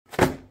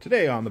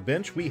Today on the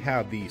bench, we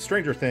have the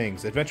Stranger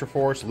Things Adventure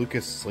Force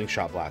Lucas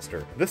Slingshot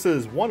Blaster. This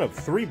is one of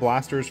 3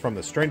 blasters from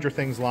the Stranger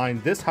Things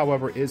line. This,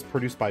 however, is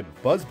produced by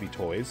Busby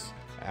Toys,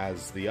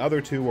 as the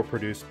other 2 were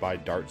produced by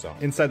Dart Zone.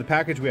 Inside the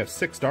package, we have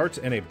 6 darts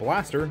and a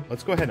blaster.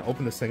 Let's go ahead and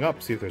open this thing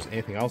up, see if there's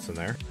anything else in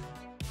there.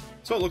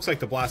 So it looks like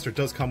the blaster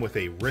does come with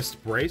a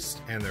wrist brace,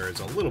 and there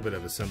is a little bit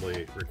of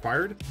assembly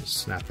required. Just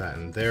snap that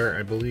in there,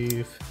 I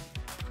believe.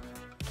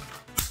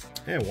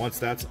 And once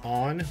that's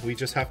on, we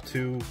just have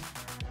to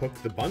hook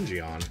the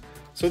bungee on.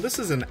 So this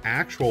is an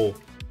actual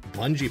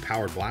bungee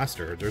powered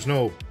blaster. There's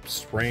no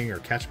spring or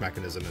catch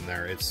mechanism in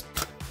there. It's,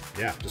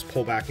 yeah, just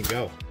pull back and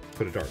go.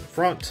 Put a dart in the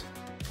front.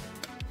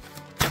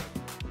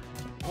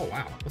 Oh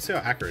wow, let's see how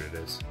accurate it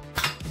is.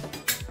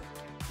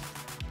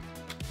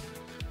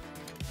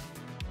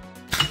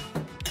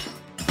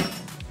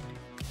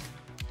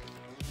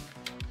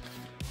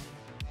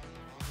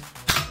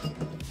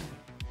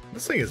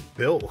 This thing is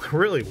built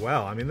really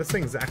well. I mean, this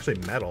thing is actually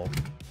metal.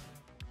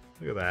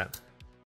 Look at that.